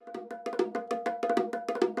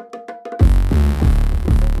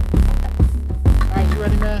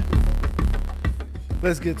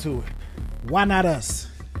Let's get to it. Why not us?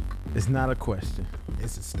 It's not a question.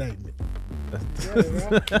 It's a statement. You got it,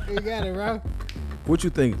 bro. You got it, bro. What you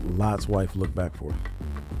think Lot's wife looked back for?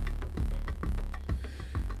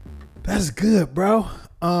 That's good, bro.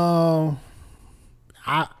 I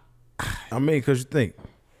mean, because you think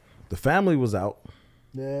the family was out.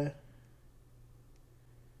 Yeah.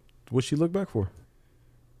 What she look back for?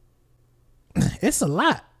 It's a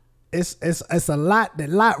lot. It's a lot that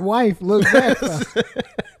Lot wife looked back for.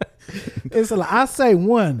 It's a lot. I say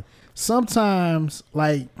one. Sometimes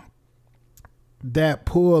like that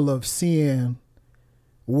pull of seeing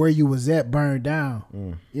where you was at burned down. You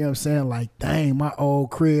know what I'm saying? Like, dang, my old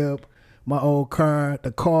crib, my old car,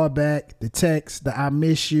 the call back, the text, the I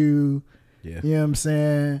miss you. Yeah. You know what I'm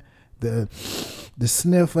saying? The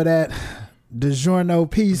sniff of that DiGiorno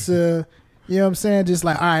pizza. You know what I'm saying? Just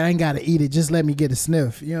like, all right, I ain't got to eat it. Just let me get a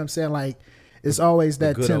sniff. You know what I'm saying? Like, it's always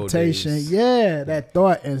that temptation. Yeah, that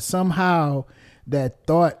thought. And somehow that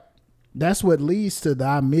thought, that's what leads to the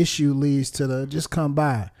I miss you, leads to the just come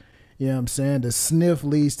by. You know what I'm saying? The sniff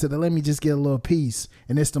leads to the let me just get a little piece.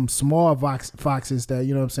 And it's them small foxes that,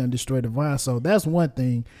 you know what I'm saying, destroy the vine. So that's one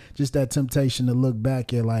thing, just that temptation to look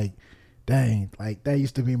back at like, dang, like that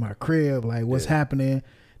used to be my crib. Like what's happening?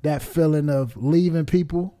 That feeling of leaving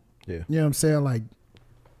people. Yeah. You know what I'm saying? Like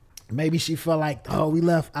maybe she felt like, oh,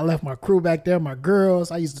 I left my crew back there, my girls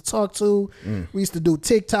I used to talk to. We used to do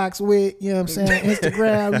TikToks with, you know what I'm saying?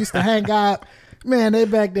 Instagram, we used to hang out. Man, they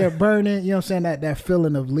back there burning, you know what I'm saying? That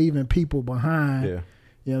feeling of leaving people behind. Yeah. You know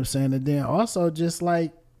what I'm saying? And then also just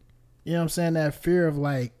like, you know what I'm saying, that fear of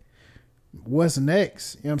like, what's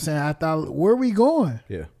next? You know what I'm saying? I thought, where we going?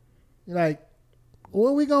 Yeah. Like,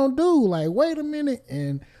 what we gonna do? Like, wait a minute.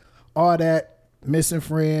 And all that missing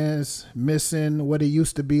friends, missing what it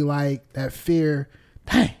used to be like, that fear,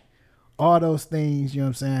 dang, all those things, you know what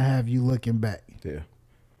I'm saying, have you looking back. Yeah.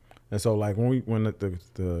 And so like when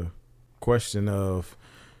the question of,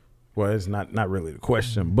 well, it's not really the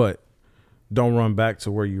question, but don't run back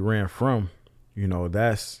to where you ran from, you know,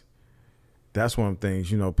 that's one of the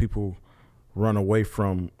things, you know, people run away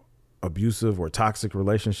from abusive or toxic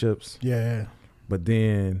relationships. Yeah. But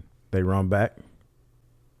then they run back.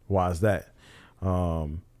 Why is that?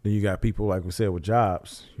 Then you got people, like we said, with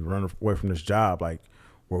jobs. You run away from this job. Like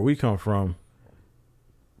where we come from,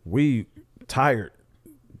 we tired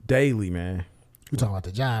daily, man. You talking about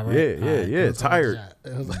the job, right? Yeah. Tired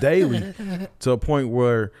daily to a point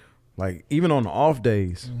where, like, even on the off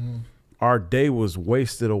days, our day was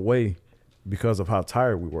wasted away because of how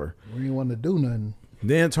tired we were. We didn't want to do nothing.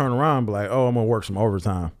 Then turn around and be like, oh, I'm going to work some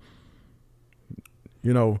overtime.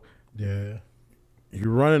 You know, yeah,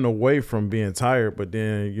 you're running away from being tired, but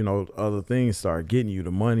then, you know, other things start getting you,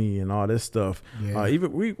 the money and all this stuff. Yeah.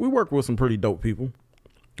 Even we work with some pretty dope people.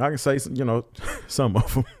 I can say, you know, some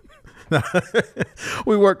of them.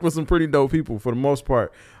 We worked with some pretty dope people for the most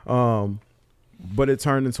part. But it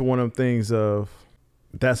turned into one of them things of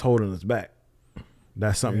that's holding us back.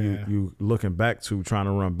 That's something you looking back to, trying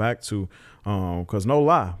to run back to. Cause no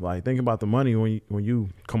lie, like think about the money when you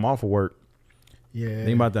come off of work. Yeah.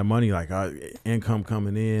 Think about that money, like income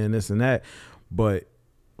coming in, this and that. But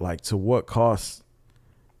like to what cost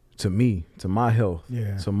to me, to my health,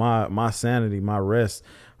 to my sanity, my rest,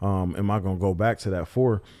 am I gonna go back to that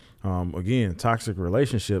for? Again, toxic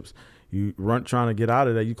relationships, you trying to get out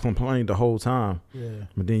of that, you complain the whole time. Yeah.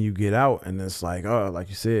 But then you get out and it's like, oh, like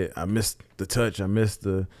you said, I missed the touch, I missed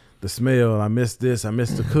the smell, I missed this, I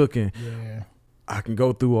missed the cooking. Yeah. I can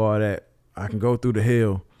go through all that. I can go through the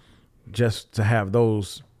hell just to have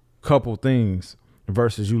those couple things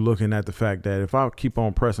versus you looking at the fact that if I keep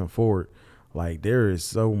on pressing forward, like there is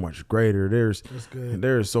so much greater. There's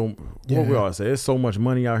so what we always say, there's so much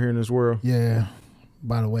money out here in this world. Yeah.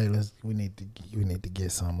 By the way, we need to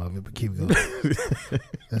get some of it, but keep going.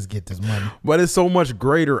 Let's get this money. But it's so much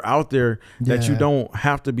greater out there that you don't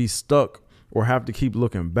have to be stuck or have to keep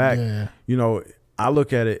looking back. Yeah. You know, I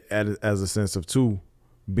look at it as a sense of too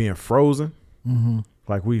being frozen. Mm-hmm.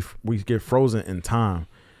 Like we get frozen in time.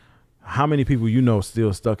 How many people you know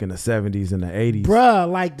still stuck in the 70s and the 80s?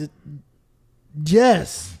 Bruh, like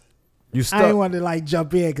yes. You stuck. I didn't want to like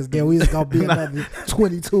jump in because then we was gonna be another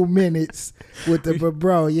 22 minutes with the but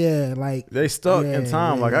bro, yeah, like they stuck in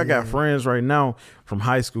time. Like I got friends right now from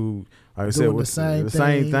high school. Like I said, the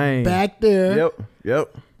same thing back there.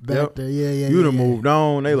 Yep. Back there, yeah. You done moved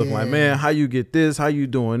on. They look like, man, how you get this? How you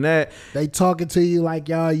doing that? They talking to you like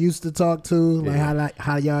y'all used to talk to, like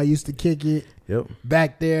how y'all used to kick it. Yep.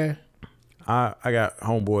 Back there. I got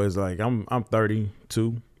homeboys like I'm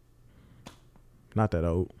 32. Not that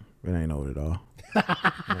old. It ain't old at all.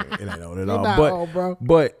 It ain't old at all.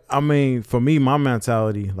 But I mean, for me, my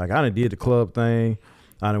mentality, like I done did the club thing.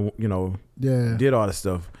 I done, did all this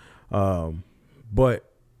stuff. But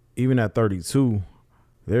even at 32,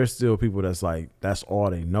 there's still people that's like, that's all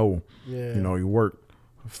they know. Yeah. You work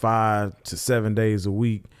 5 to 7 days a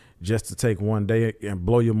week just to take one day and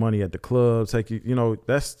blow your money at the club. Take you,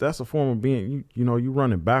 that's a form of being, you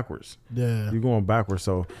running backwards. Yeah. You're going backwards.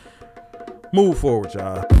 So move forward,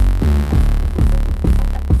 y'all.